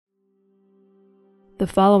The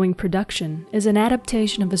following production is an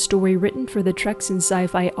adaptation of a story written for the Treks in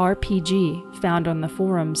Sci-Fi RPG found on the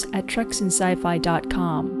forums at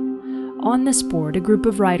treksinsci-fi.com. On this board, a group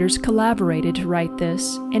of writers collaborated to write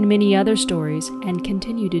this and many other stories and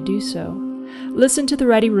continue to do so. Listen to the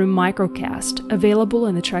Ready Room microcast, available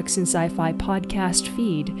in the Treks in Sci-Fi podcast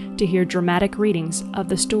feed, to hear dramatic readings of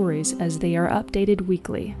the stories as they are updated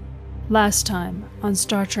weekly. Last time on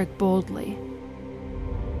Star Trek Boldly.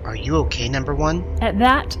 Are you okay, number one? At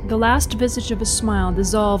that, the last visage of a smile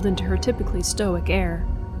dissolved into her typically stoic air.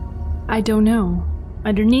 I don't know.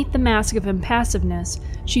 Underneath the mask of impassiveness,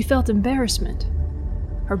 she felt embarrassment.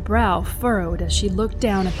 Her brow furrowed as she looked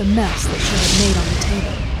down at the mess that she had made on the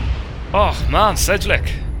table. Oh man,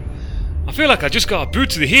 Sedgwick. I feel like I just got a boot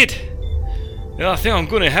to the head. Yeah, I think I'm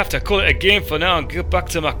going to have to call it a game for now and get back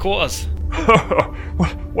to my quarters.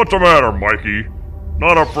 What's the matter, Mikey?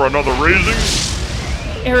 Not up for another raising?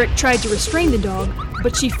 Eric tried to restrain the dog,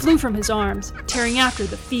 but she flew from his arms, tearing after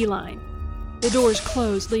the feline. The doors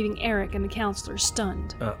closed, leaving Eric and the counselor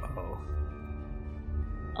stunned. Uh-oh.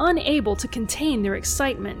 Unable to contain their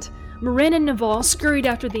excitement, Marin and Naval scurried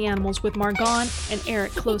after the animals with Margon and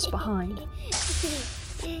Eric close behind.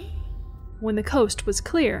 When the coast was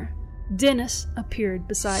clear, Dennis appeared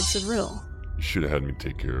beside Cyril. You should have had me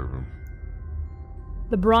take care of him.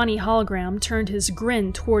 The brawny hologram turned his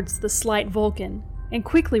grin towards the slight Vulcan, and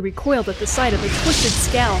quickly recoiled at the sight of the twisted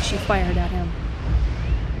scowl she fired at him.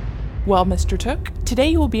 Well, Mr. Took,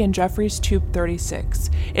 today you will be in Jeffrey's Tube 36.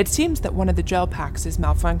 It seems that one of the gel packs is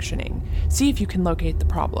malfunctioning. See if you can locate the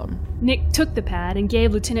problem. Nick took the pad and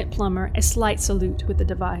gave Lieutenant Plummer a slight salute with the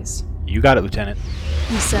device. You got it, Lieutenant,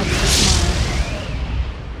 he said with a smile.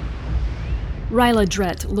 Ryla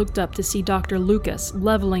Drett looked up to see Dr. Lucas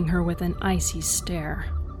leveling her with an icy stare.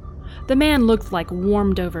 The man looked like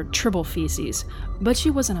warmed-over tribble feces, but she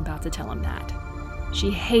wasn't about to tell him that. She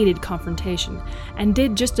hated confrontation, and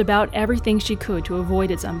did just about everything she could to avoid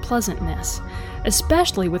its unpleasantness,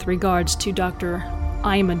 especially with regards to Dr.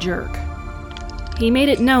 I'm a Jerk. He made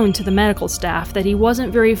it known to the medical staff that he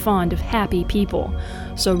wasn't very fond of happy people,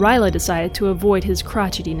 so Ryla decided to avoid his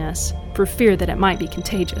crotchetiness, for fear that it might be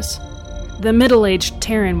contagious. The middle-aged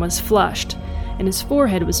Terran was flushed, and his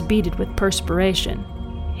forehead was beaded with perspiration.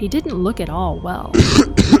 He didn't look at all well.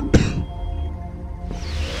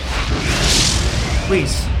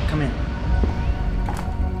 Please, come in.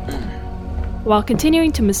 While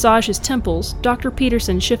continuing to massage his temples, Dr.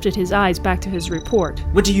 Peterson shifted his eyes back to his report.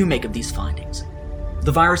 What do you make of these findings?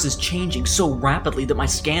 The virus is changing so rapidly that my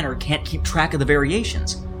scanner can't keep track of the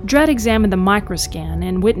variations. Dredd examined the microscan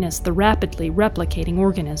and witnessed the rapidly replicating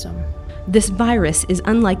organism. This virus is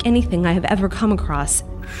unlike anything I have ever come across.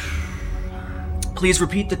 Please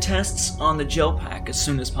repeat the tests on the gel pack as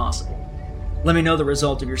soon as possible. Let me know the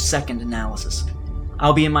result of your second analysis.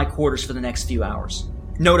 I'll be in my quarters for the next few hours.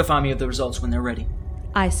 Notify me of the results when they're ready.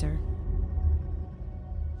 Aye, sir.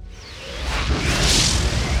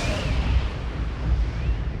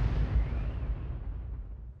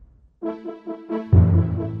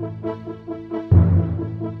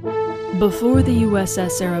 Before the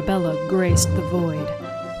USS Arabella graced the void,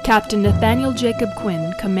 Captain Nathaniel Jacob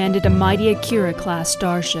Quinn commanded a mighty Akira-class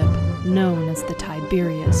starship known as the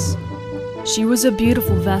Tiberius. She was a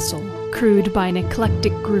beautiful vessel, crewed by an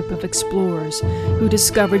eclectic group of explorers who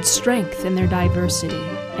discovered strength in their diversity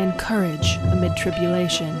and courage amid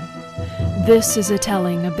tribulation. This is a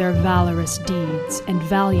telling of their valorous deeds and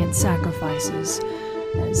valiant sacrifices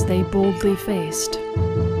as they boldly faced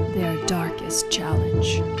their darkest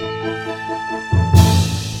challenge.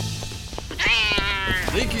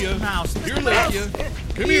 Lakia, mouse, here,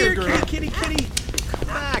 Lakia. Come here, girl. Kitty. Come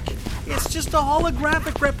back. It's just a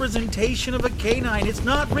holographic representation of a canine. It's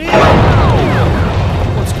not real.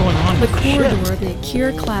 What's going on? The corridor of the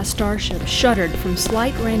Akira-class starship shuddered from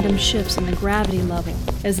slight random shifts in the gravity level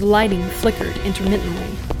as the lighting flickered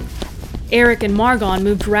intermittently. Eric and Margon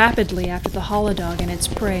moved rapidly after the holodog and its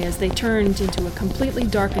prey as they turned into a completely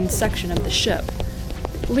darkened section of the ship.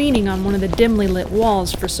 Leaning on one of the dimly lit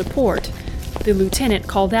walls for support, the lieutenant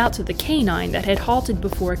called out to the canine that had halted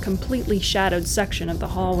before a completely shadowed section of the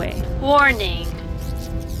hallway. Warning.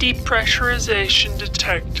 Depressurization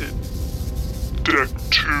detected. Deck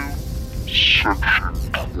 2, Section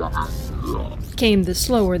 20. Came the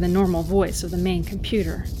slower than normal voice of the main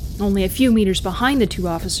computer. Only a few meters behind the two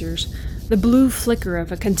officers, the blue flicker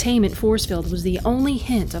of a containment force field was the only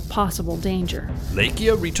hint of possible danger.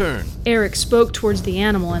 Lakia, return. Eric spoke towards the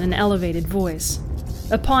animal in an elevated voice.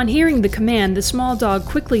 Upon hearing the command, the small dog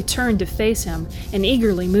quickly turned to face him and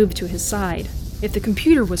eagerly moved to his side. If the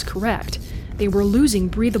computer was correct, They were losing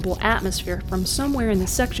breathable atmosphere from somewhere in the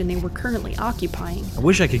section they were currently occupying. I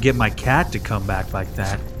wish I could get my cat to come back like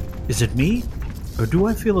that. Is it me? Or do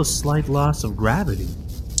I feel a slight loss of gravity?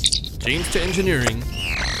 Change to engineering.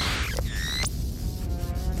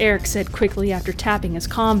 Eric said quickly after tapping his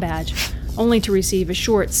comm badge, only to receive a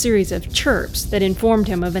short series of chirps that informed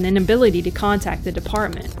him of an inability to contact the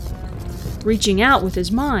department. Reaching out with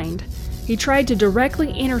his mind, he tried to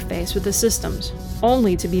directly interface with the systems,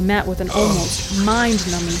 only to be met with an almost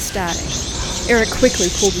mind-numbing static. Eric quickly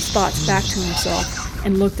pulled his thoughts back to himself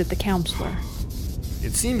and looked at the counselor.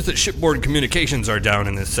 It seems that shipboard communications are down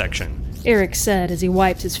in this section. Eric said as he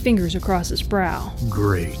wiped his fingers across his brow.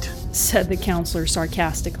 Great, said the counselor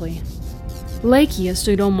sarcastically. Lakia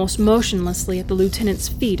stood almost motionlessly at the lieutenant's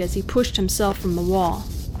feet as he pushed himself from the wall.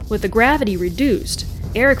 With the gravity reduced,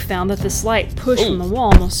 Eric found that the slight push from the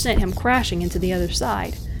wall almost sent him crashing into the other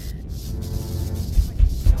side.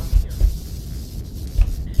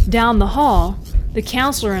 Down the hall, the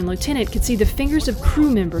counselor and lieutenant could see the fingers of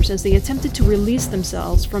crew members as they attempted to release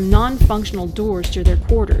themselves from non-functional doors to their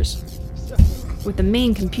quarters. With the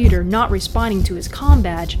main computer not responding to his comm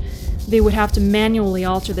badge, they would have to manually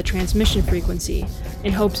alter the transmission frequency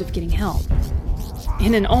in hopes of getting help.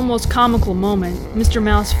 In an almost comical moment, Mr.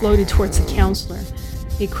 Mouse floated towards the counselor.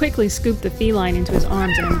 He quickly scooped the feline into his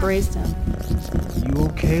arms and embraced him. You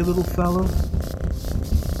okay, little fellow?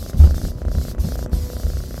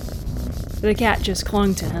 The cat just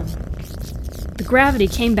clung to him. The gravity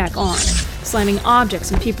came back on, slamming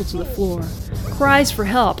objects and people to the floor. Cries for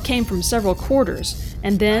help came from several quarters,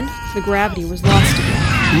 and then the gravity was lost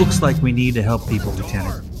again. Looks like we need to help people,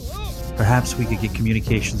 Lieutenant. Perhaps we could get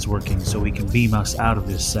communications working so we can beam us out of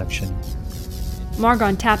this section.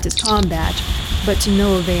 Margon tapped his comm badge, but to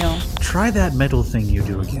no avail. Try that metal thing you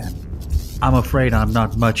do again. I'm afraid I'm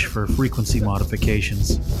not much for frequency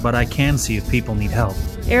modifications, but I can see if people need help.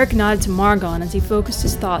 Eric nodded to Margon as he focused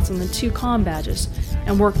his thoughts on the two comm badges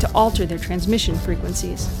and worked to alter their transmission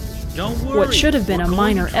frequencies. Don't worry. What should have been a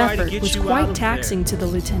minor effort was quite taxing to the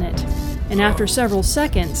lieutenant, and after several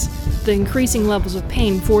seconds, the increasing levels of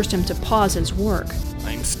pain forced him to pause his work.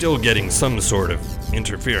 I'm still getting some sort of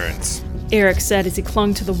interference, Eric said as he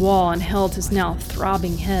clung to the wall and held his now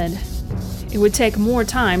throbbing head. It would take more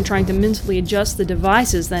time trying to mentally adjust the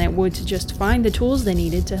devices than it would to just find the tools they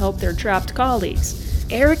needed to help their trapped colleagues.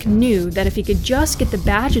 Eric knew that if he could just get the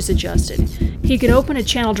badges adjusted, he could open a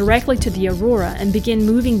channel directly to the Aurora and begin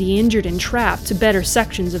moving the injured and trapped to better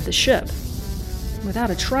sections of the ship.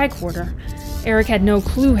 Without a tricorder, Eric had no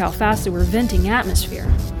clue how fast they were venting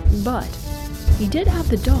atmosphere, but he did have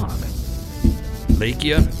the dog.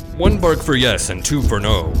 Lakia, 1 bark for yes and 2 for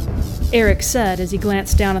no, Eric said as he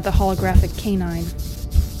glanced down at the holographic canine.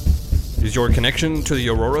 Is your connection to the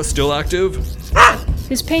Aurora still active?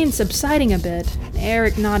 His pain subsiding a bit,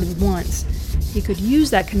 Eric nodded once. He could use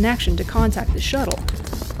that connection to contact the shuttle.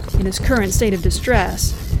 In his current state of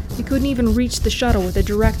distress, he couldn't even reach the shuttle with a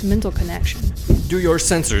direct mental connection. Do your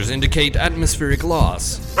sensors indicate atmospheric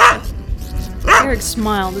loss? Eric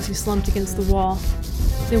smiled as he slumped against the wall.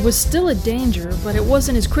 There was still a danger, but it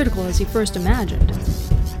wasn't as critical as he first imagined.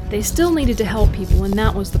 They still needed to help people, and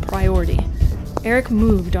that was the priority. Eric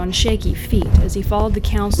moved on shaky feet as he followed the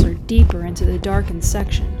counselor deeper into the darkened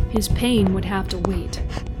section. His pain would have to wait.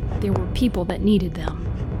 There were people that needed them.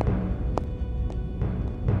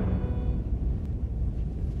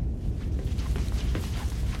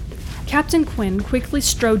 Captain Quinn quickly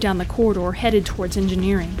strode down the corridor headed towards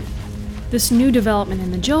engineering. This new development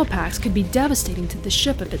in the gel packs could be devastating to the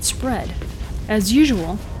ship if it spread. As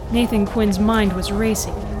usual, Nathan Quinn's mind was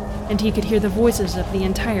racing, and he could hear the voices of the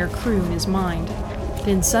entire crew in his mind.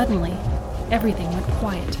 Then suddenly, everything went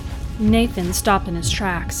quiet. Nathan stopped in his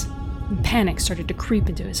tracks, and panic started to creep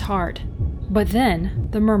into his heart. But then,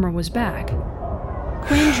 the murmur was back.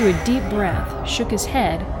 Quinn drew a deep breath, shook his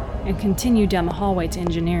head, and continued down the hallway to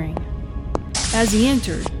engineering. As he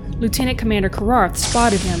entered, Lieutenant Commander Kararth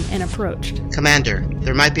spotted him and approached. Commander,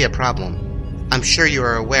 there might be a problem. I'm sure you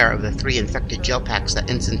are aware of the 3 infected gel packs that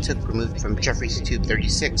Ensign Took removed from Jeffries Tube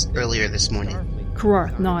 36 earlier this morning.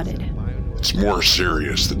 Kararth nodded. It's more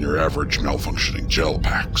serious than your average malfunctioning gel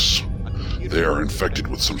packs. They are infected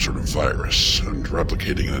with some sort of virus and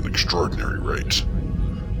replicating at an extraordinary rate.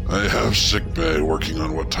 I have sickbay working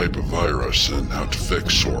on what type of virus and how to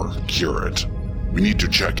fix or cure it. We need to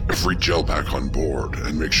check every gel pack on board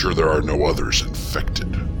and make sure there are no others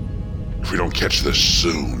infected. If we don't catch this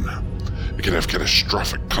soon, it can have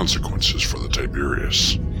catastrophic consequences for the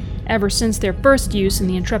Tiberius. Ever since their first use in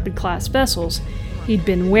the Intrepid-class vessels, he'd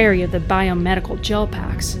been wary of the biomedical gel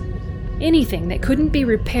packs. Anything that couldn't be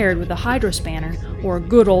repaired with a hydrospanner or a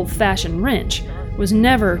good old-fashioned wrench was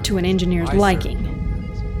never to an engineer's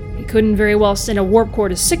liking. He couldn't very well send a warp core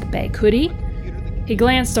to sickbay, could he? He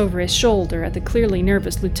glanced over his shoulder at the clearly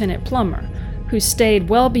nervous Lieutenant Plummer, who stayed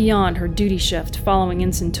well beyond her duty shift following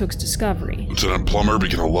Ensign Took's discovery. Lieutenant Plummer,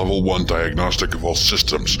 begin a Level 1 diagnostic of all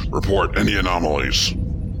systems. Report any anomalies.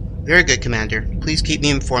 Very good, Commander. Please keep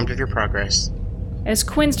me informed of your progress. As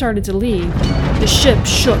Quinn started to leave, the ship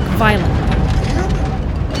shook violently.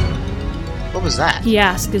 What was that? He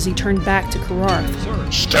asked as he turned back to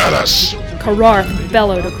Kararth. Status! Kararth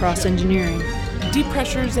bellowed across engineering.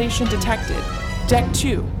 Depressurization detected. Deck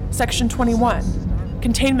 2, Section 21.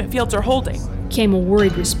 Containment fields are holding. Came a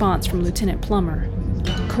worried response from Lieutenant Plummer.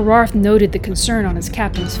 Kararth noted the concern on his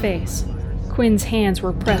captain's face. Quinn's hands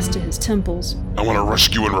were pressed to his temples. I want a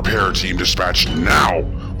rescue and repair team dispatched now.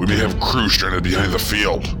 We may have crew stranded behind the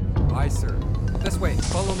field. Aye, sir. This way.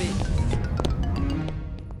 Follow me.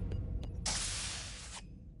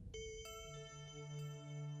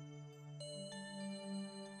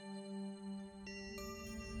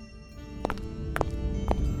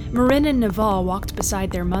 Marin and Naval walked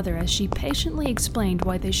beside their mother as she patiently explained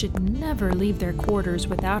why they should never leave their quarters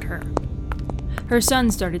without her. Her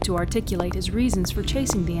son started to articulate his reasons for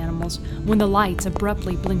chasing the animals when the lights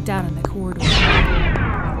abruptly blinked out in the corridor.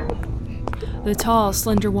 The tall,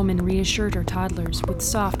 slender woman reassured her toddlers with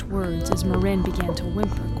soft words as Marin began to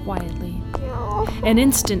whimper quietly. An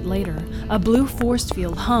instant later, a blue force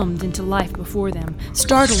field hummed into life before them,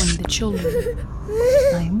 startling the children.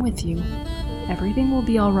 I am with you. Everything will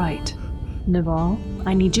be all right. Naval,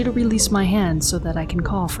 I need you to release my hands so that I can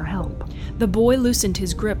call for help. The boy loosened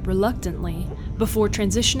his grip reluctantly before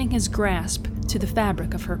transitioning his grasp to the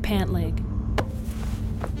fabric of her pant leg.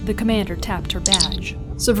 The commander tapped her badge.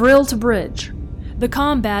 Savril to bridge. The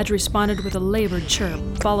comm badge responded with a labored chirp,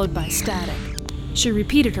 followed by static. She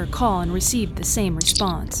repeated her call and received the same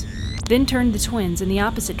response, then turned the twins in the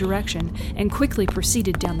opposite direction and quickly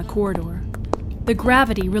proceeded down the corridor. The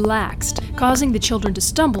gravity relaxed, causing the children to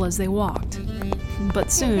stumble as they walked.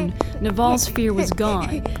 But soon, Naval's fear was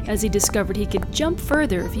gone, as he discovered he could jump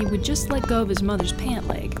further if he would just let go of his mother's pant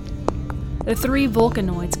leg. The three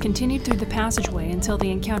Vulcanoids continued through the passageway until they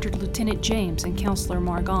encountered Lieutenant James and Counselor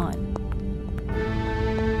Margon.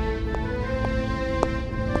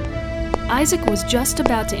 Isaac was just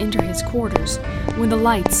about to enter his quarters when the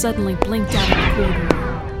lights suddenly blinked out in the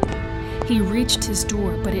corridor. He reached his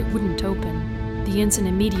door, but it wouldn't open. The ensign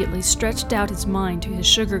immediately stretched out his mind to his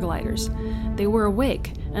sugar gliders. They were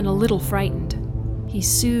awake and a little frightened. He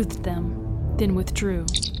soothed them, then withdrew.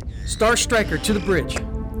 Star Striker to the bridge.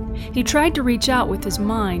 He tried to reach out with his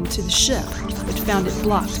mind to the ship, but found it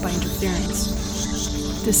blocked by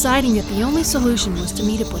interference. Deciding that the only solution was to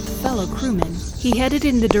meet up with fellow crewmen, he headed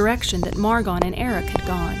in the direction that Margon and Eric had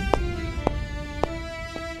gone.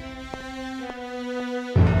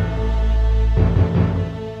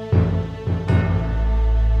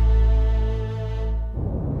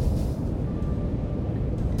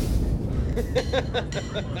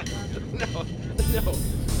 No,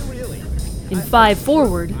 really. In 5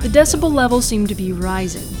 forward, the decibel level seemed to be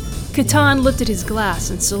rising. Catan lifted his glass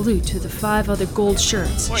in salute to the 5 other gold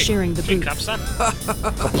shirts sharing the booth.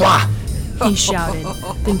 He shouted,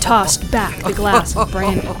 then tossed back the glass of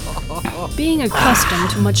brandy. Being accustomed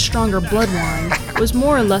to much stronger blood wine was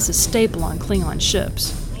more or less a staple on Klingon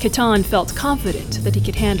ships. Catan felt confident that he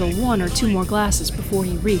could handle 1 or 2 more glasses before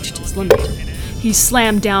he reached his limit. He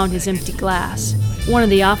slammed down his empty glass. One of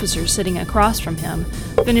the officers sitting across from him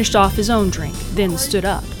finished off his own drink, then stood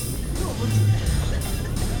up.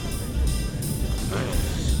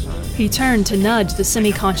 He turned to nudge the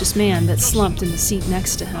semi-conscious man that slumped in the seat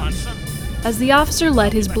next to him. As the officer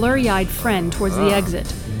led his blurry-eyed friend towards the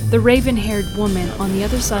exit, the raven-haired woman on the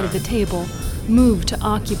other side of the table moved to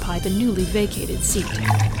occupy the newly vacated seat.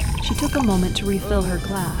 She took a moment to refill her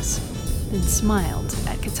glass, then smiled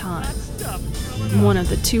at Catan. One of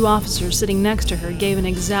the 2 officers sitting next to her gave an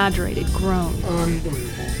exaggerated groan.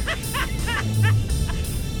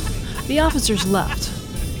 The officers left,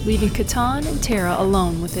 leaving Catan and Tara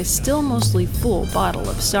alone with a still mostly full bottle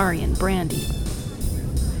of Saurian brandy.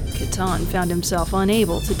 Catan found himself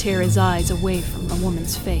unable to tear his eyes away from the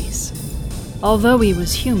woman's face. Although he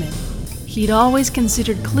was human, he'd always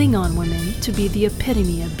considered Klingon women to be the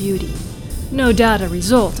epitome of beauty. No doubt a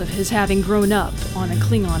result of his having grown up on a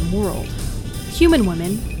Klingon world. Human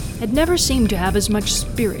women had never seemed to have as much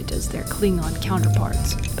spirit as their Klingon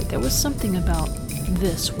counterparts, but there was something about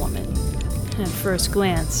this woman. At first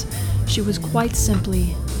glance, she was quite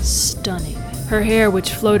simply stunning. Her hair,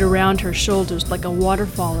 which flowed around her shoulders like a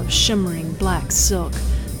waterfall of shimmering black silk,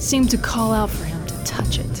 seemed to call out for him to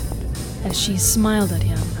touch it. As she smiled at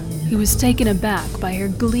him, he was taken aback by her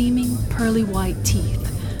gleaming, pearly white teeth,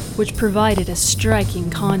 which provided a striking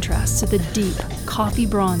contrast to the deep, coffee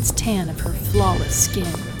bronze tan of her flawless skin.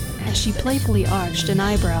 As she playfully arched an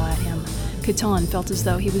eyebrow at him, Catan felt as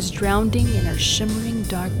though he was drowning in her shimmering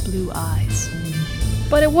dark blue eyes.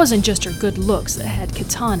 But it wasn't just her good looks that had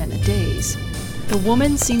Catan in a daze. The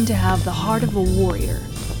woman seemed to have the heart of a warrior.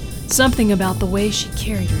 Something about the way she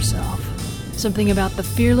carried herself. Something about the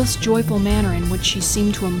fearless, joyful manner in which she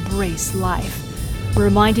seemed to embrace life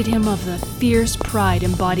reminded him of the fierce pride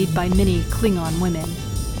embodied by many Klingon women.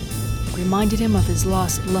 Reminded him of his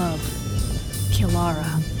lost love,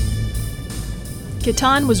 Kilara.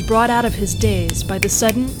 Catan was brought out of his daze by the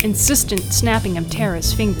sudden, insistent snapping of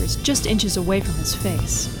Tara's fingers just inches away from his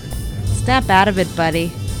face. Snap out of it,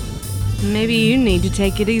 buddy. Maybe you need to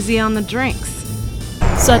take it easy on the drinks.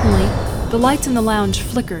 Suddenly, the lights in the lounge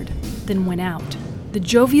flickered, then went out. The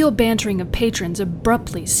jovial bantering of patrons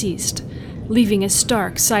abruptly ceased, leaving a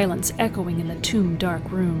stark silence echoing in the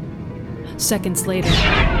tomb-dark room. Seconds later,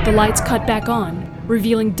 the lights cut back on,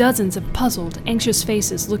 revealing dozens of puzzled, anxious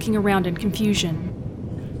faces looking around in confusion.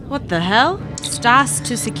 What the hell? Stas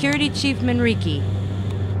to Security Chief Manriki.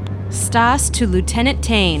 Stas to Lieutenant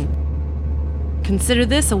Tane. Consider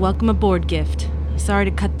this a welcome aboard gift. Sorry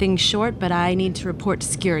to cut things short, but I need to report to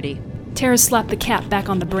security. Tara slapped the cap back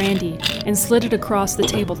on the brandy and slid it across the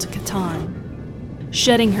table to Catan.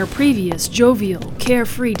 Shedding her previous jovial,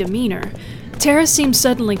 carefree demeanor, Tara seemed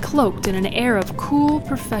suddenly cloaked in an air of cool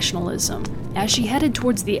professionalism. As she headed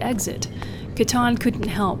towards the exit, Catan couldn't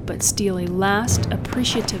help but steal a last,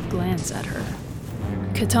 appreciative glance at her.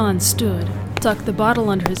 Catan stood, tucked the bottle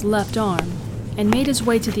under his left arm, and made his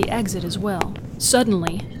way to the exit as well.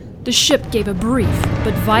 Suddenly, the ship gave a brief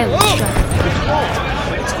but violent shudder.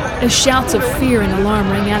 As shouts of fear and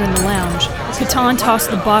alarm rang out in the lounge, Catan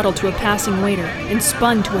tossed the bottle to a passing waiter and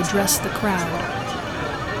spun to address the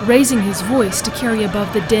crowd. Raising his voice to carry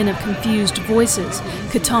above the din of confused voices,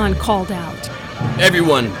 Catan called out,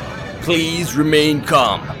 "Everyone, please remain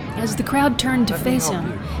calm." As the crowd turned to face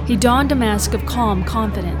him, he donned a mask of calm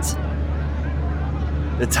confidence.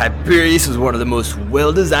 The Tiberius is one of the most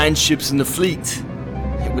well-designed ships in the fleet.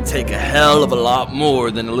 It would take a hell of a lot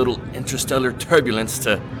more than a little interstellar turbulence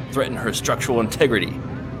to threaten her structural integrity,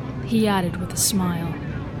 he added with a smile.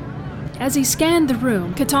 As he scanned the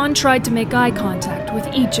room, Catan tried to make eye contact with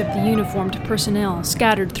each of the uniformed personnel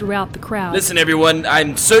scattered throughout the crowd. Listen, everyone,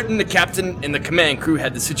 I'm certain the captain and the command crew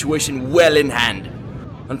had the situation well in hand.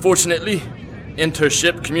 Unfortunately,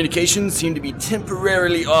 inter-ship communications seem to be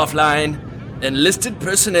temporarily offline. Enlisted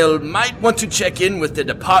personnel might want to check in with the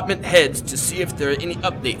department heads to see if there are any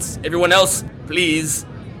updates. Everyone else, please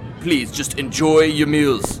just enjoy your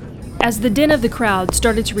meals. As the din of the crowd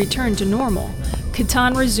started to return to normal,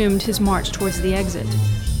 Catan resumed his march towards the exit.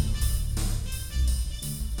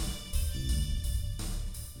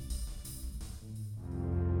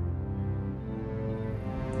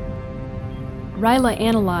 Ryla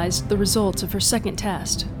analyzed the results of her second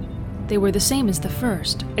test. They were the same as the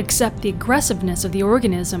first, except the aggressiveness of the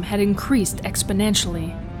organism had increased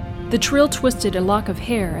exponentially. The Trill twisted a lock of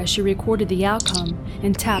hair as she recorded the outcome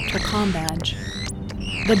and tapped her comm badge.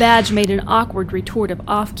 The badge made an awkward retort of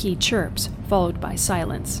off-key chirps, followed by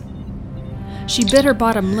silence. She bit her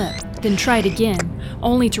bottom lip, then tried again,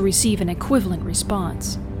 only to receive an equivalent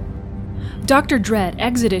response. Dr. Dredd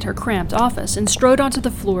exited her cramped office and strode onto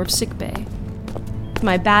the floor of sickbay.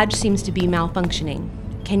 My badge seems to be malfunctioning.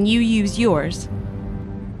 Can you use yours?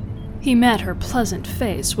 He met her pleasant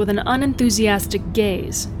face with an unenthusiastic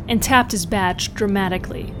gaze and tapped his badge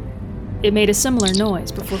dramatically. It made a similar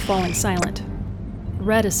noise before falling silent.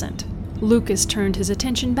 Reticent, Lucas turned his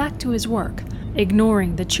attention back to his work,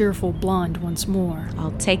 ignoring the cheerful blonde once more.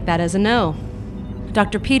 I'll take that as a no.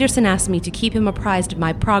 Dr. Peterson asked me to keep him apprised of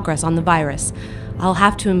my progress on the virus. I'll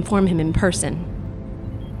have to inform him in person.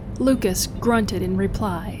 Lucas grunted in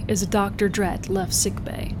reply as Dr. Dredd left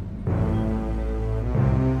sickbay.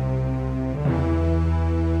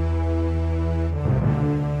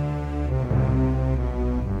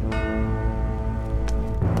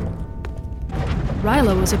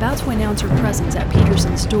 Ryla was about to announce her presence at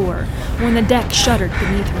Peterson's door when the deck shuddered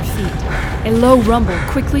beneath her feet. A low rumble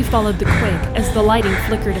quickly followed the quake as the lighting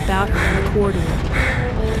flickered about her in the corridor.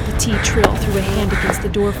 The petite Trill threw a hand against the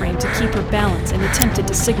doorframe to keep her balance and attempted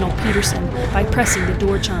to signal Peterson by pressing the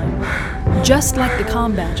door chime. Just like the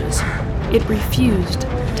comm badges, it refused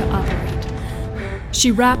to operate.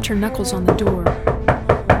 She rapped her knuckles on the door.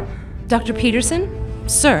 Dr. Peterson?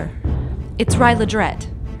 Sir, it's Ryla Dredd.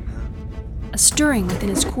 A stirring within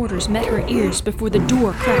his quarters met her ears before the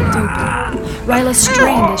door cracked open. Ryla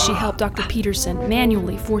strained as she helped Dr. Peterson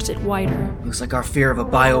manually force it wider. Looks like our fear of a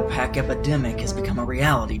biopack epidemic has become a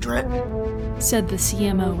reality, Dret, said the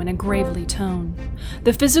CMO in a gravely tone.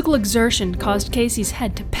 The physical exertion caused Casey's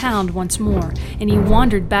head to pound once more, and he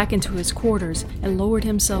wandered back into his quarters and lowered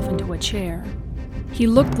himself into a chair. He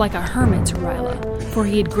looked like a hermit to Ryla, for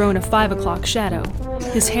he had grown a 5 o'clock shadow.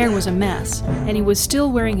 His hair was a mess, and he was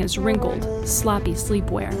still wearing his wrinkled, sloppy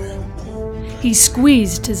sleepwear. He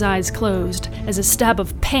squeezed his eyes closed as a stab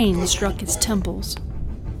of pain struck his temples.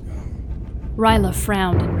 Ryla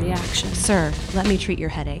frowned in reaction. Sir, let me treat your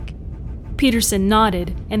headache. Peterson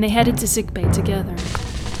nodded, and they headed to sickbay together.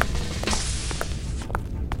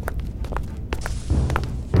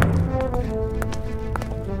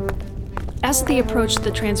 As they approached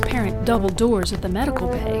the transparent double doors of the medical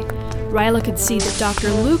bay, Ryla could see that Dr.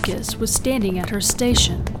 Lucas was standing at her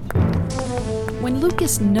station. When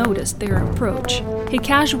Lucas noticed their approach, he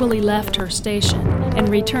casually left her station and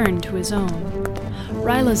returned to his own.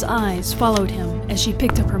 Ryla's eyes followed him as she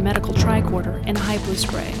picked up her medical tricorder and a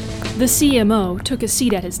hypospray. The CMO took a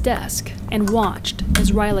seat at his desk and watched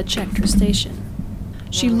as Ryla checked her station.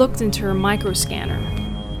 She looked into her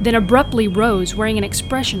microscanner, then abruptly rose wearing an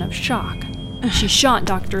expression of shock. She shot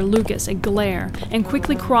Dr. Lucas a glare and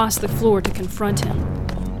quickly crossed the floor to confront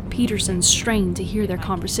him. Peterson strained to hear their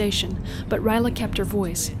conversation, but Ryla kept her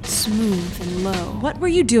voice smooth and low. What were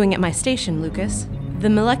you doing at my station, Lucas? The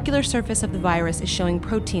molecular surface of the virus is showing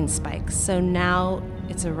protein spikes, so now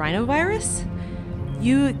it's a rhinovirus?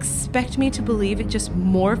 You expect me to believe it just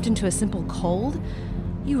morphed into a simple cold?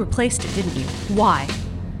 You replaced it, didn't you? Why?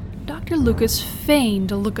 Dr. Lucas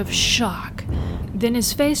feigned a look of shock. Then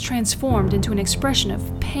his face transformed into an expression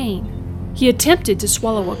of pain. He attempted to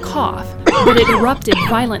swallow a cough, but it erupted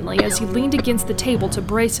violently as he leaned against the table to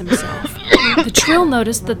brace himself. The Trill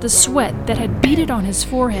noticed that the sweat that had beaded on his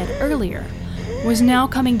forehead earlier was now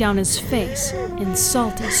coming down his face in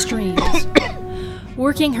salty streams.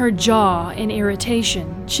 Working her jaw in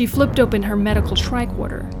irritation, she flipped open her medical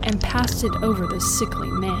tricorder and passed it over the sickly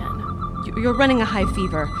man. You're running a high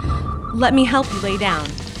fever. Let me help you lay down.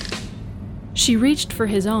 She reached for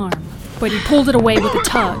his arm, but he pulled it away with a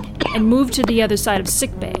tug and moved to the other side of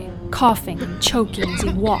sickbay, coughing and choking as he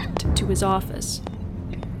walked to his office.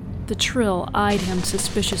 The Trill eyed him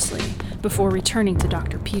suspiciously before returning to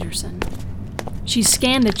Dr. Peterson. She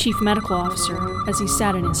scanned the chief medical officer as he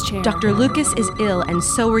sat in his chair. Dr. Lucas is ill, and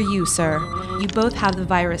so are you, sir. You both have the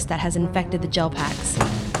virus that has infected the gel packs.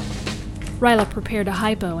 Ryla prepared a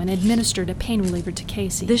hypo and administered a pain reliever to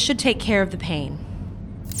Casey. This should take care of the pain.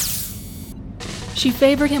 She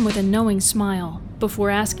favored him with a knowing smile before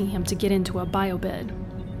asking him to get into a biobed.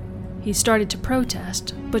 He started to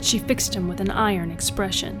protest, but she fixed him with an iron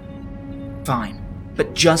expression. Fine,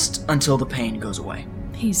 but just until the pain goes away,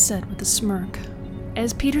 he said with a smirk.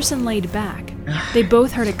 As Peterson laid back, they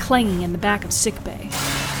both heard a clanging in the back of sickbay.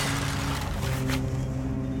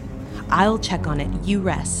 I'll check on it. You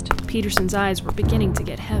rest. Peterson's eyes were beginning to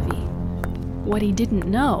get heavy. What he didn't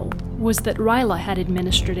know was that Ryla had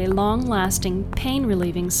administered a long-lasting,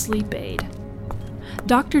 pain-relieving sleep aid.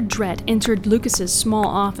 Dr. Dret entered Lucas's small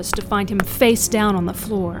office to find him face down on the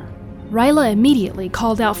floor. Ryla immediately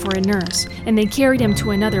called out for a nurse, and they carried him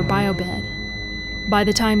to another biobed. By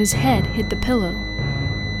the time his head hit the pillow,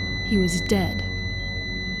 he was dead.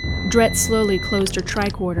 Dret slowly closed her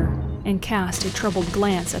tricorder and cast a troubled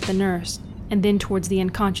glance at the nurse, and then towards the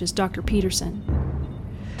unconscious Dr. Peterson.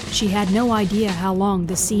 She had no idea how long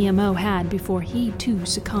the CMO had before he too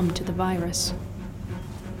succumbed to the virus.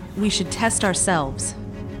 We should test ourselves.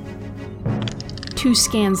 2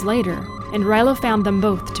 scans later, and Ryla found them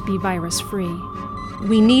both to be virus-free.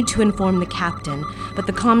 We need to inform the captain, but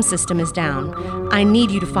the comm system is down. I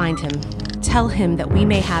need you to find him. Tell him that we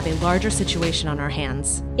may have a larger situation on our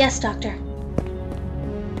hands. Yes, Doctor.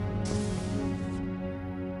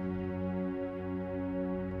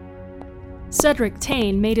 Cedric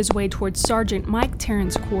Tane made his way towards Sergeant Mike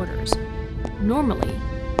Tarrant's quarters. Normally,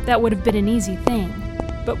 that would have been an easy thing,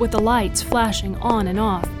 but with the lights flashing on and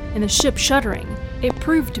off and the ship shuddering, it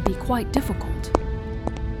proved to be quite difficult.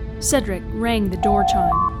 Cedric rang the door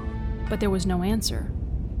chime, but there was no answer.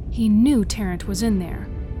 He knew Tarrant was in there,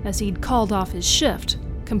 as he'd called off his shift,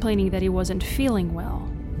 complaining that he wasn't feeling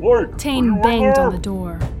well. Tane banged on the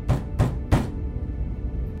door.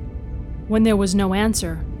 When there was no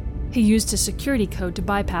answer, he used a security code to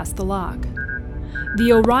bypass the lock.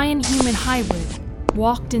 The Orion human hybrid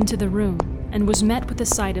walked into the room and was met with the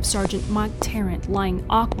sight of Sergeant Mike Tarrant lying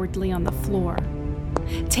awkwardly on the floor.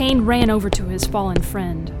 Tane ran over to his fallen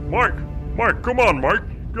friend. Mike, come on,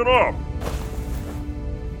 Mike, get up.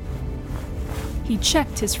 He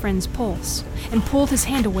checked his friend's pulse and pulled his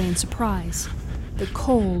hand away in surprise. The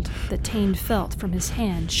cold that Tane felt from his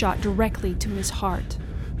hand shot directly to his heart.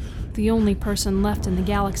 The only person left in the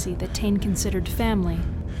galaxy that Tane considered family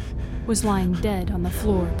was lying dead on the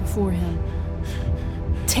floor before him.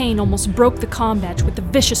 Tane almost broke the comm badge with the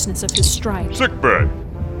viciousness of his strike. Sickbay!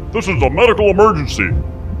 This is a medical emergency.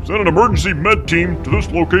 Send an emergency med team to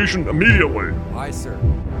this location immediately. Aye, sir.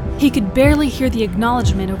 He could barely hear the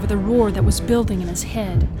acknowledgement over the roar that was building in his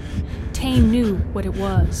head. Tane knew what it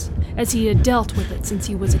was, as he had dealt with it since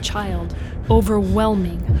he was a child.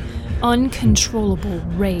 Overwhelming, uncontrollable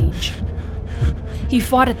rage. He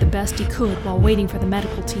fought it the best he could while waiting for the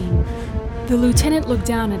medical team. The lieutenant looked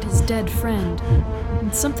down at his dead friend,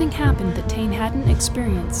 and something happened that Tane hadn't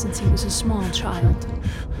experienced since he was a small child.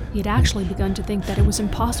 He had actually begun to think that it was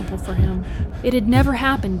impossible for him. It had never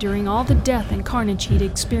happened during all the death and carnage he'd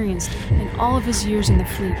experienced in all of his years in the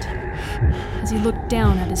fleet. As he looked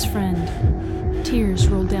down at his friend, tears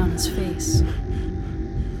rolled down his face.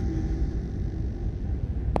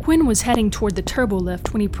 Quinn was heading toward the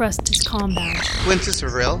turbolift when he pressed his comm badge. Quinn to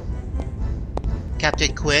Savril.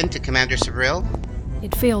 Captain Quinn to Commander Savril.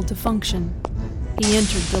 It failed to function. He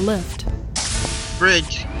entered the lift.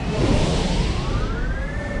 Bridge.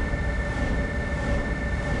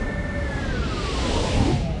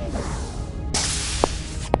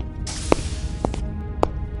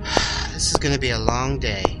 This is going to be a long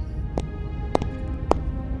day.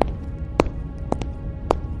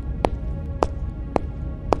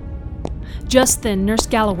 Just then, Nurse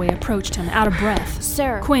Galloway approached him, out of breath.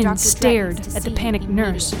 Sir, Quinn Dr. stared Dredd needs to at the see panicked you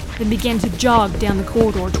nurse, then began to jog down the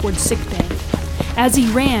corridor towards sickbay. As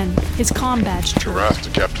he ran, his comm badge chirped. Wrath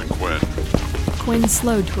to Captain Quinn. Quinn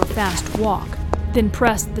slowed to a fast walk, then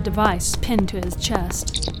pressed the device pinned to his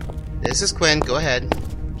chest. This is Quinn, go ahead.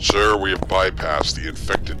 Sir, we have bypassed the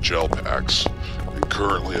infected gel packs and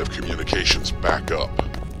currently have communications back up.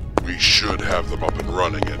 We should have them up and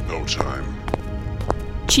running in no time.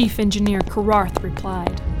 Chief Engineer Kararth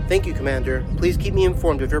replied. Thank you, Commander. Please keep me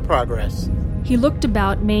informed of your progress. He looked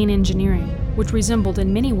about main engineering, which resembled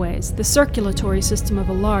in many ways the circulatory system of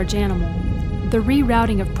a large animal. The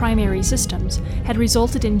rerouting of primary systems had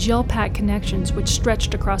resulted in gel pack connections which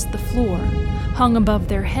stretched across the floor, hung above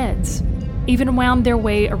their heads, even wound their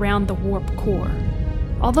way around the warp core.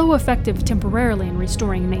 Although effective temporarily in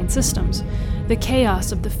restoring main systems, the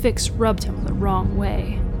chaos of the fix rubbed him the wrong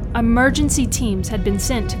way. Emergency teams had been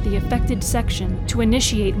sent to the affected section to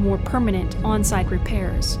initiate more permanent on-site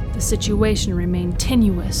repairs. The situation remained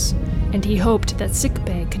tenuous, and he hoped that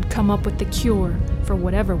sickbay could come up with the cure for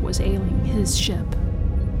whatever was ailing his ship.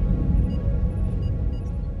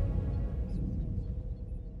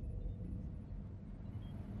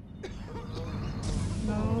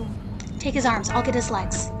 Take his arms, I'll get his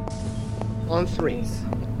legs. On 3.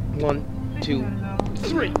 1, 2,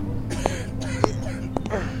 3.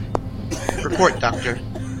 Report, Doctor.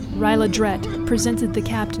 Ryla Dredd presented the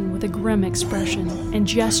captain with a grim expression and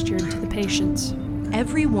gestured to the patients.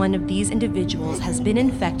 Every one of these individuals has been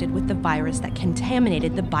infected with the virus that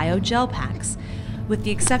contaminated the biogel packs. With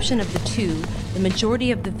the exception of the 2, the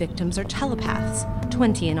majority of the victims are telepaths,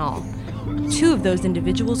 20 in all. 2 of those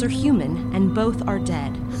individuals are human, and both are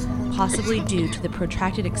dead, possibly due to the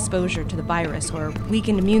protracted exposure to the virus or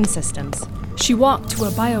weakened immune systems. She walked to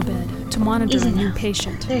a biobed to monitor Easy a new now.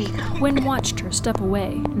 patient. There you go. Quinn watched her step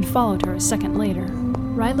away and followed her a second later.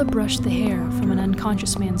 Ryla brushed the hair from an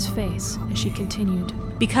unconscious man's face as she continued.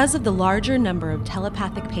 Because of the larger number of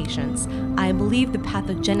telepathic patients, I believe the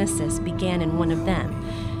pathogenesis began in one of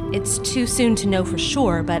them. It's too soon to know for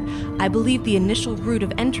sure, but I believe the initial route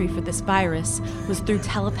of entry for this virus was through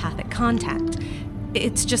telepathic contact.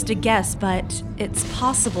 It's just a guess, but it's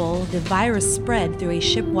possible the virus spread through a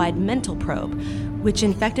ship-wide mental probe, which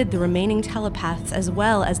infected the remaining telepaths as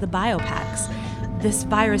well as the biopacks. This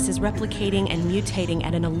virus is replicating and mutating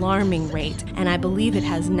at an alarming rate, and I believe it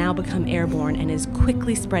has now become airborne and is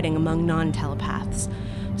quickly spreading among non-telepaths.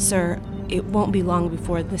 Sir, it won't be long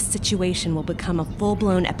before this situation will become a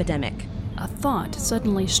full-blown epidemic. A thought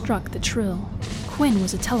suddenly struck the Trill. Quinn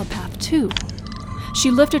was a telepath too. She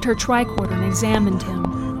lifted her tricorder and examined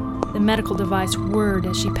him. The medical device whirred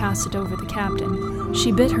as she passed it over the captain.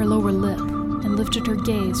 She bit her lower lip and lifted her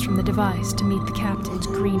gaze from the device to meet the captain's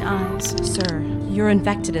green eyes. Sir, you're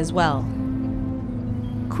infected as well.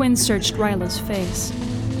 Quinn searched Ryla's face.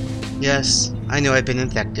 Yes, I know I've been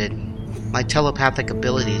infected. My telepathic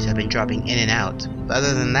abilities have been dropping in and out, but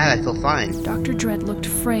other than that, I feel fine. Dr. Dredd looked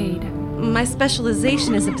frayed. My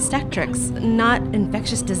specialization is obstetrics, not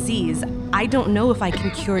infectious disease. I don't know if I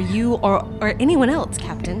can cure you or anyone else,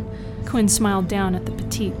 Captain. Quinn smiled down at the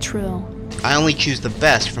petite Trill. I only choose the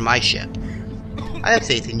best for my ship. I have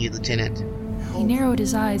faith in you, Lieutenant. He narrowed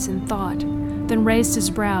his eyes in thought, then raised his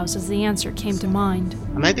brows as the answer came to mind.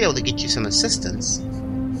 I might be able to get you some assistance.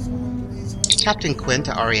 Captain Quinn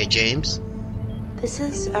to Aria James. This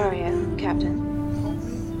is Aria,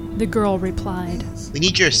 Captain. The girl replied. We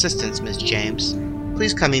need your assistance, Miss James.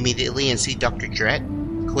 Please come immediately and see Dr. Drett.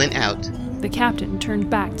 Quinn out. The captain turned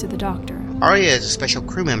back to the doctor. Aria is a special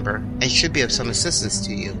crew member and should be of some assistance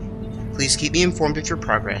to you. Please keep me informed of your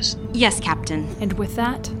progress. Yes, Captain. And with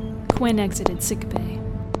that, Quinn exited sickbay.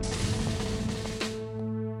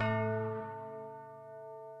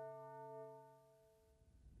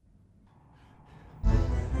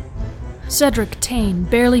 Cedric Tane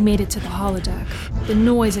barely made it to the holodeck. The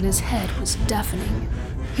noise in his head was deafening.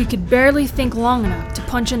 He could barely think long enough to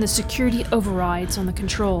punch in the security overrides on the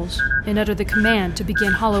controls and utter the command to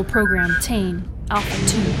begin holo program Tane, Alpha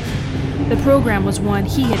 2. The program was one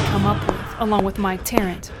he had come up with, along with Mike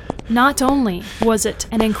Tarrant. Not only was it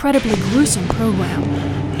an incredibly gruesome program,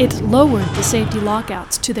 it lowered the safety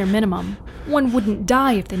lockouts to their minimum. One wouldn't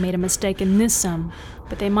die if they made a mistake in this sum,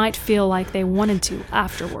 but they might feel like they wanted to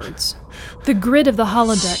afterwards. The grid of the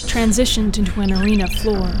holodeck transitioned into an arena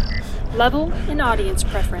floor. Level and audience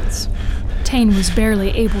preference. Tane was barely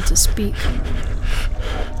able to speak.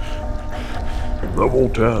 Level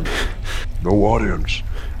 10. No audience.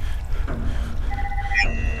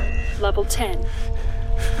 Level 10.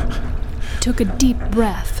 He took a deep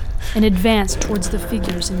breath and advanced towards the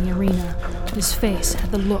figures in the arena. His face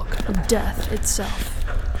had the look of death itself.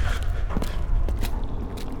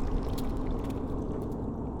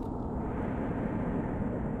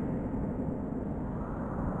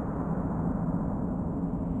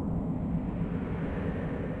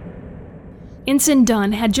 Ensign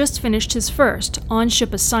Dunn had just finished his first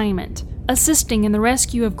on-ship assignment, assisting in the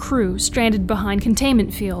rescue of crew stranded behind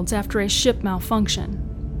containment fields after a ship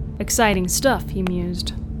malfunction. Exciting stuff, he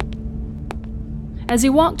mused. As he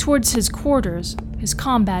walked towards his quarters, his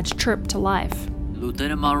comm badge chirped to life.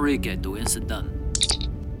 Lieutenant Manrique to Ensign Dunn.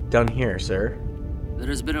 Dunn here, sir. There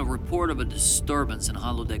has been a report of a disturbance in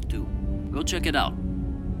Holodeck 2. Go check it out.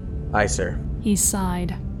 Aye, sir. He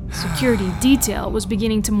sighed. Security detail was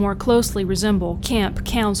beginning to more closely resemble camp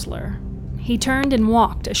counselor. He turned and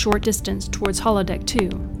walked a short distance towards Holodeck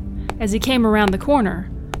 2. As he came around the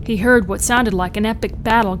corner, he heard what sounded like an epic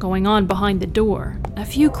battle going on behind the door. A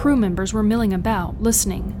few crew members were milling about,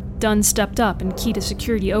 listening. Dunn stepped up and keyed a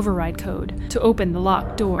security override code to open the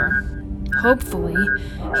locked door. Hopefully,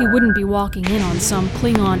 he wouldn't be walking in on some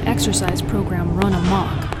Klingon exercise program run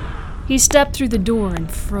amok. He stepped through the door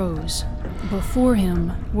and froze. Before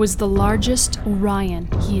him was the largest Orion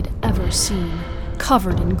he had ever seen,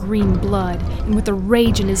 covered in green blood and with a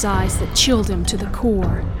rage in his eyes that chilled him to the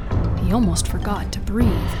core. He almost forgot to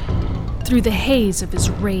breathe. Through the haze of his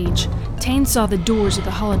rage, Tane saw the doors of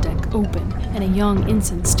the holodeck open and a young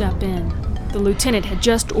ensign step in. The lieutenant had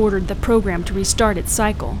just ordered the program to restart its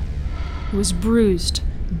cycle. He was bruised,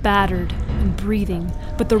 battered, and breathing,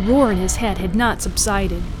 but the roar in his head had not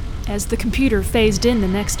subsided. As the computer phased in the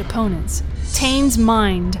next opponents, Tane's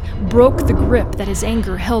mind broke the grip that his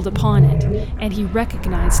anger held upon it, and he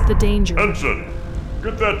recognized the danger. Ensign,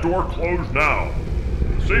 get that door closed now.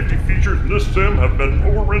 The safety features in this sim have been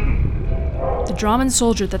overridden. The Draman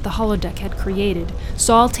soldier that the holodeck had created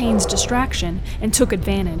saw Tane's distraction and took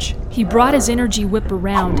advantage. He brought his energy whip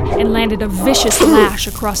around and landed a vicious lash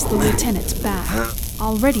across the lieutenant's back.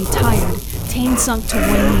 Already tired, Tane sunk to one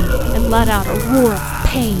knee and let out a roar of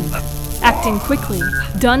pain. Acting quickly,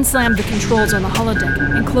 Dunn slammed the controls on the holodeck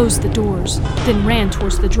and closed the doors, then ran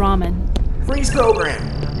towards the Draman. Freeze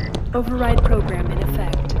program! Override program in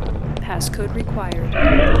effect. Passcode required.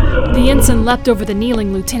 The ensign leapt over the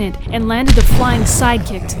kneeling lieutenant and landed a flying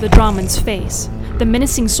sidekick to the Draman's face. The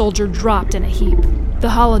menacing soldier dropped in a heap. The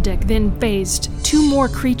holodeck then phased two more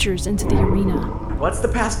creatures into the arena. What's the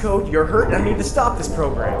passcode? You're hurt and I need to stop this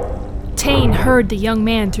program. Tane heard the young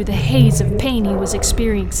man through the haze of pain he was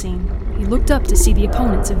experiencing. He looked up to see the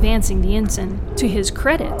opponents advancing the ensign. To his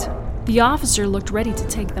credit, the officer looked ready to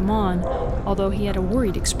take them on, although he had a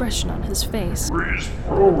worried expression on his face. Freeze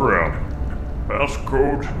program.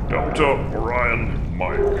 Passcode Delta Orion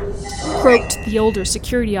Mike. Croaked the older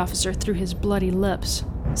security officer through his bloody lips.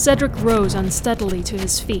 Cedric rose unsteadily to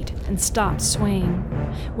his feet and stopped swaying.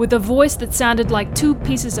 With a voice that sounded like two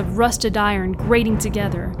pieces of rusted iron grating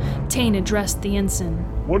together, Tane addressed the ensign.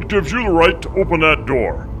 What gives you the right to open that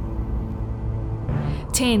door?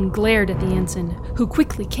 Tane glared at the ensign, who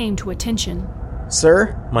quickly came to attention.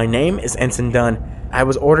 Sir, my name is Ensign Dunn. I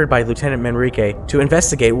was ordered by Lieutenant Manrique to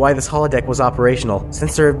investigate why this holodeck was operational,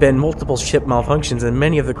 since there have been multiple ship malfunctions and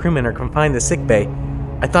many of the crewmen are confined to sickbay.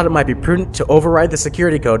 I thought it might be prudent to override the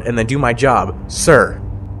security code and then do my job, sir.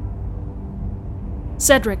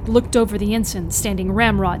 Cedric looked over the ensign, standing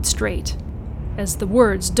ramrod straight. As the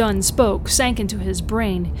words Dunn spoke sank into his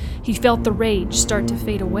brain, he felt the rage start to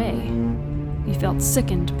fade away. He felt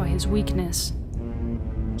sickened by his weakness.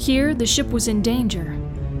 Here, the ship was in danger,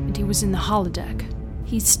 and he was in the holodeck.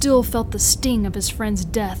 He still felt the sting of his friend's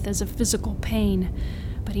death as a physical pain,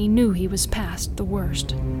 but he knew he was past the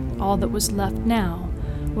worst. All that was left now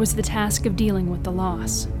was the task of dealing with the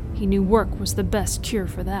loss. He knew work was the best cure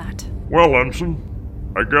for that. Well, Ensign,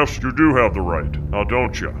 I guess you do have the right, now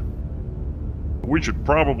don't you? We should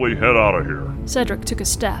probably head out of here. Cedric took a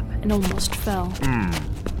step and almost fell.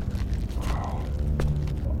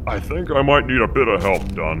 I think I might need a bit of help,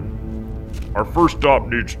 Dunn. Our first stop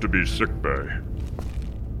needs to be sickbay.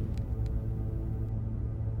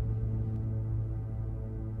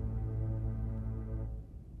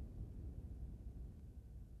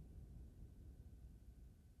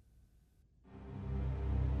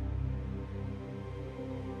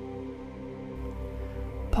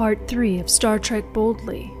 Part 3 of Star Trek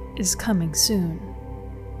Boldly is coming soon.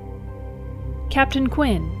 Captain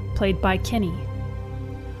Quinn, played by Kenny.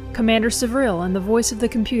 Commander Sevril and the voice of the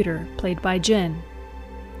computer, played by Jen.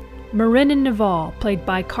 Marin and Naval, played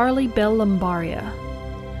by Carly Bell Lambaria.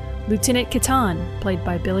 Lieutenant Catan, played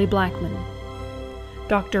by Billy Blackman.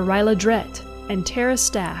 Dr. Ryla Drett and Tara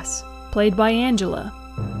Stass, played by Angela.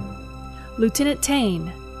 Lieutenant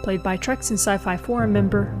Tane, played by Treks and Sci-Fi Forum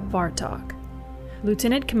member Vartok.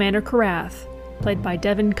 Lieutenant Commander Karath, played by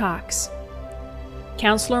Devin Cox.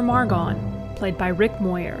 Counselor Margon, played by Rick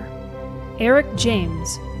Moyer. Eric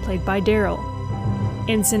James, played by Daryl.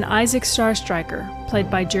 Ensign Isaac Starstriker,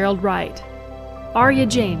 played by Gerald Wright. Arya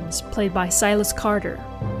James, played by Silas Carter.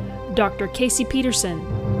 Dr. Casey Peterson,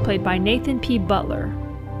 played by Nathan P. Butler.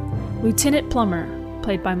 Lieutenant Plummer,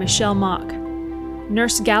 played by Michelle Mock.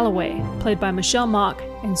 Nurse Galloway, played by Michelle Mock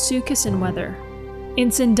and Sue Kissenweather.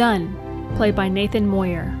 Ensign Dunn, played by Nathan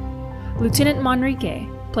Moyer. Lieutenant Manrique,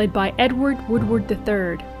 played by Edward Woodward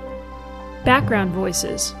III. Background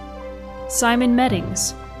voices: Simon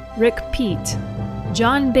Meddings, Rick Peet,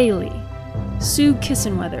 John Bailey, Sue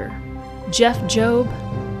Kissenweather, Jeff Job,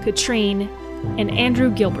 Katrine, and Andrew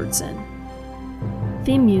Gilbertson.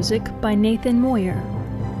 Theme music by Nathan Moyer.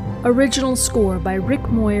 Original score by Rick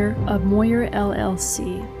Moyer of Moyer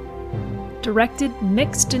LLC. Directed,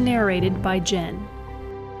 mixed, and narrated by Jen.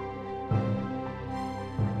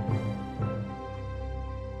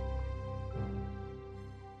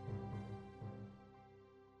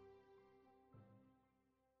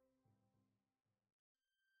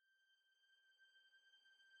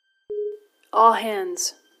 All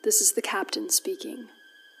hands, this is the captain speaking.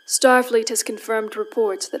 Starfleet has confirmed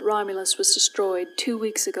reports that Romulus was destroyed 2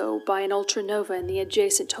 weeks ago by an ultranova in the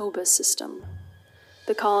adjacent Hobus system.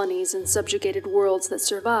 The colonies and subjugated worlds that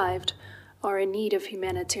survived are in need of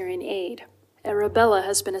humanitarian aid. Arabella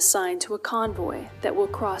has been assigned to a convoy that will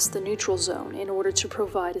cross the neutral zone in order to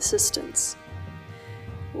provide assistance.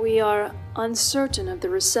 We are uncertain of the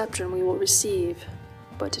reception we will receive,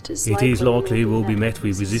 but it is likely we'll be met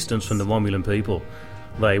with resistance from the Romulan people.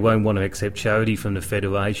 They won't want to accept charity from the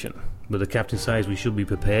Federation, but the captain says we should be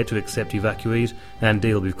prepared to accept evacuees and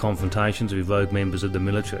deal with confrontations with rogue members of the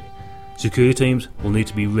military. Security teams will need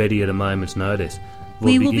to be ready at a moment's notice.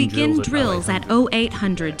 We will begin drills at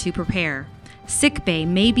 0800 to prepare. Sickbay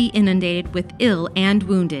may be inundated with ill and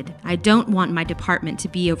wounded. I don't want my department to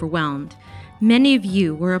be overwhelmed. Many of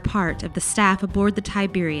you were a part of the staff aboard the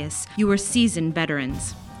Tiberius. You are seasoned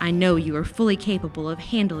veterans. I know you are fully capable of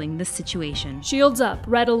handling this situation. Shields up,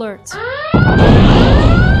 red alert.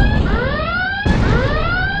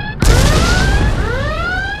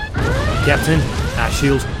 Captain, our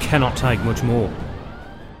shields cannot take much more.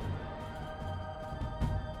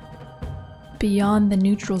 Beyond the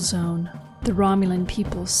neutral zone, the Romulan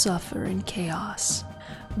people suffer in chaos.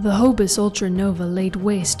 The Hobus Ultranova laid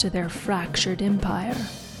waste to their fractured empire.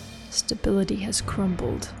 Stability has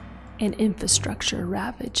crumbled, and infrastructure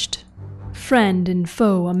ravaged. Friend and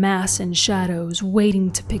foe amass in shadows,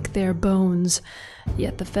 waiting to pick their bones,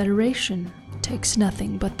 yet the Federation takes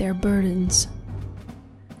nothing but their burdens.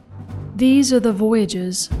 These are the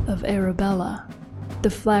voyages of Arabella, the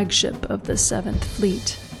flagship of the 7th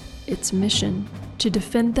Fleet. Its mission: to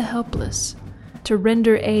defend the helpless, to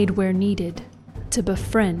render aid where needed, to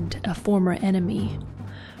befriend a former enemy,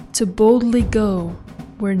 to boldly go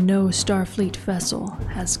where no Starfleet vessel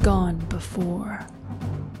has gone before.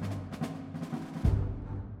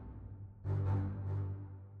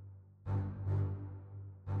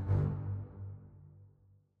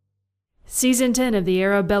 Season 10 of the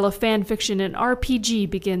Arabella fanfiction and RPG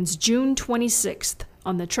begins June 26th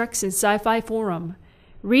on the Treks in Sci-Fi Forum.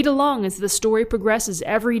 Read along as the story progresses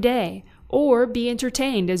every day, or be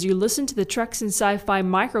entertained as you listen to the Treks in Sci-Fi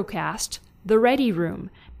microcast, The Ready Room,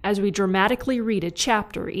 as we dramatically read a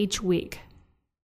chapter each week.